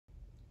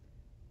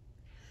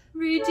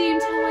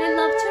Redeemed, how I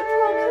love to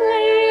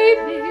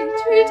proclaim it,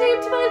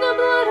 redeemed by the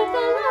blood of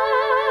the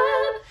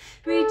Lamb,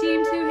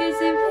 redeemed through his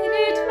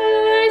infinite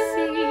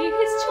mercy,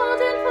 his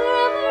child and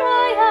forever